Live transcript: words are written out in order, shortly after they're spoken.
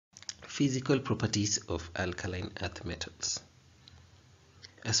Physical properties of alkaline earth metals.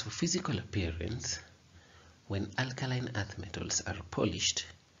 As for physical appearance, when alkaline earth metals are polished,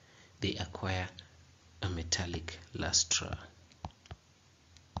 they acquire a metallic lustre,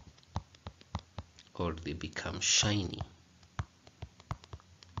 or they become shiny.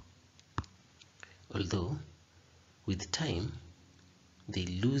 Although, with time, they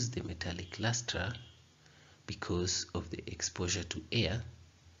lose the metallic lustre because of the exposure to air,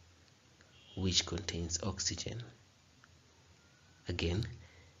 which contains oxygen. Again,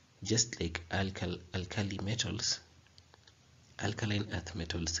 just like alkali metals, alkaline earth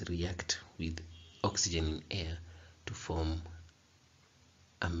metals react with oxygen in air to form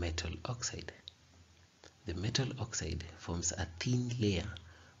a metal oxide. The metal oxide forms a thin layer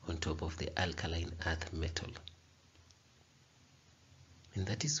on top of the alkaline earth metal. And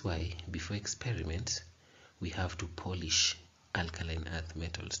that is why, before experiments, we have to polish alkaline earth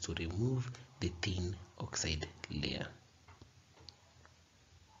metals to remove the thin oxide layer.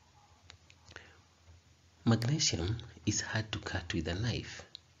 Magnesium is hard to cut with a knife.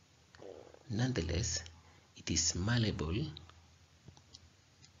 Nonetheless, it is malleable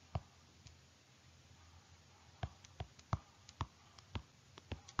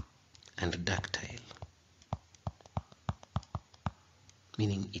and ductile,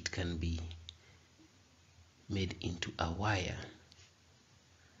 meaning it can be made into a wire.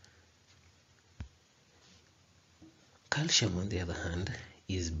 Calcium, on the other hand,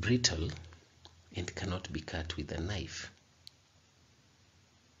 is brittle and cannot be cut with a knife.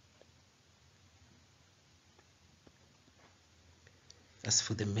 As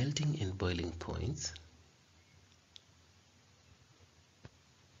for the melting and boiling points,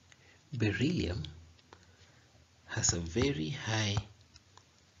 beryllium has a very high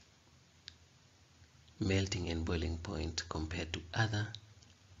melting and boiling point compared to other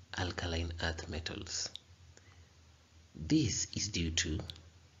alkaline earth metals. This is due to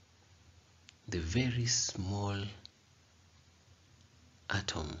the very small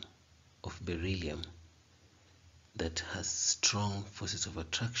atom of beryllium that has strong forces of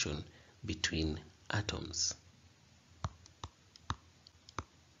attraction between atoms.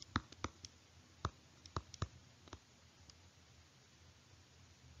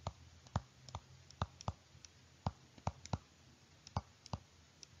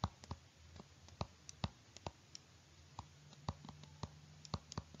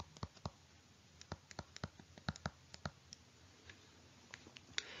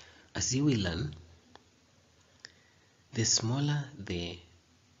 As you will learn, the smaller the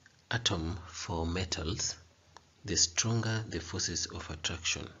atom for metals, the stronger the forces of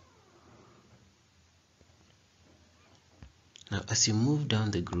attraction. Now, as you move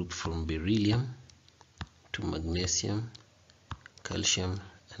down the group from beryllium to magnesium, calcium,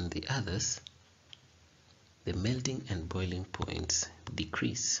 and the others, the melting and boiling points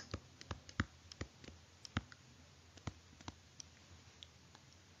decrease.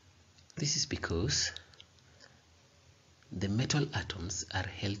 This is because the metal atoms are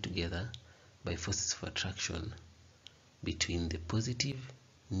held together by forces of attraction between the positive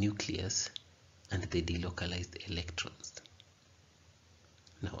nucleus and the delocalized electrons.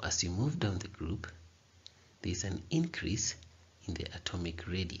 Now, as you move down the group, there is an increase in the atomic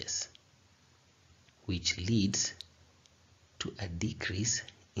radius, which leads to a decrease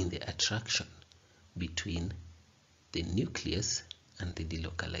in the attraction between the nucleus and the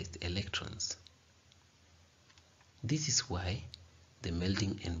delocalized electrons. This is why the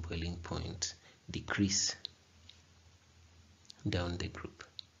melting and boiling points decrease down the group.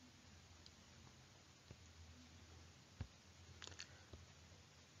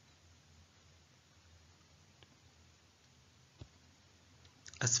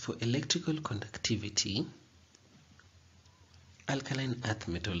 As for electrical conductivity, alkaline earth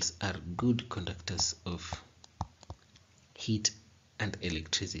metals are good conductors of heat and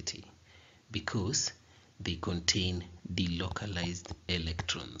electricity because they contain delocalized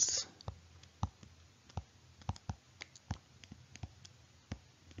electrons.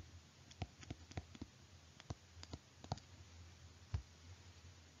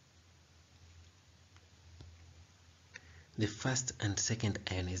 The first and second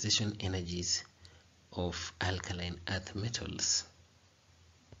ionization energies of alkaline earth metals.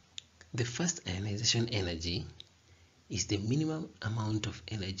 The first ionization energy is the minimum amount of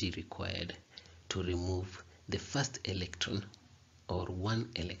energy required to remove the first electron or one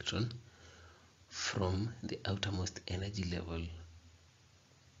electron from the outermost energy level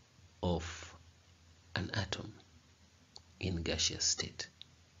of an atom in gaseous state.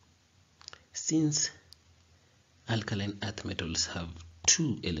 Since alkaline earth metals have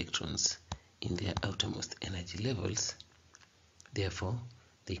 2 electrons in their outermost energy levels. Therefore,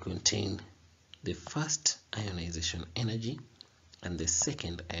 they contain the first ionization energy and the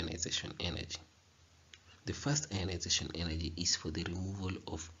second ionization energy. The first ionization energy is for the removal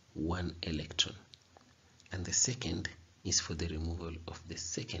of 1 electron, and the second is for the removal of the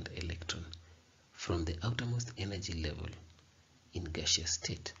second electron from the outermost energy level in gaseous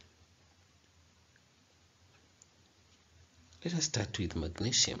state. Let us start with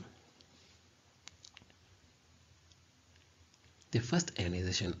magnesium. The first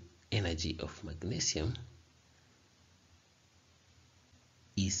ionization energy of magnesium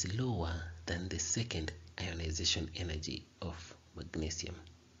is lower than the second ionization energy of magnesium.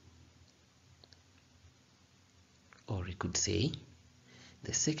 Or we could say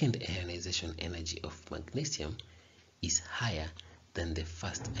the second ionization energy of magnesium is higher than the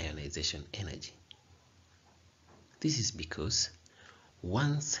first ionization energy. This is because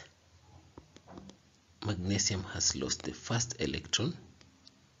once magnesium has lost the first electron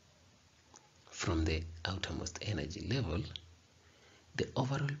from the outermost energy level, the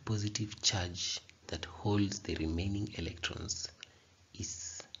overall positive charge that holds the remaining electrons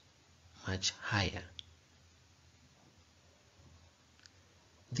is much higher.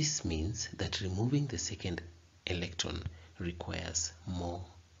 This means that removing the second electron requires more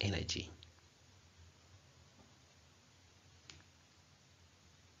energy.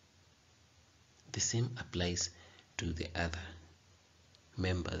 The same applies to the other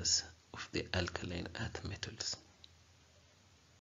members of the alkaline earth metals.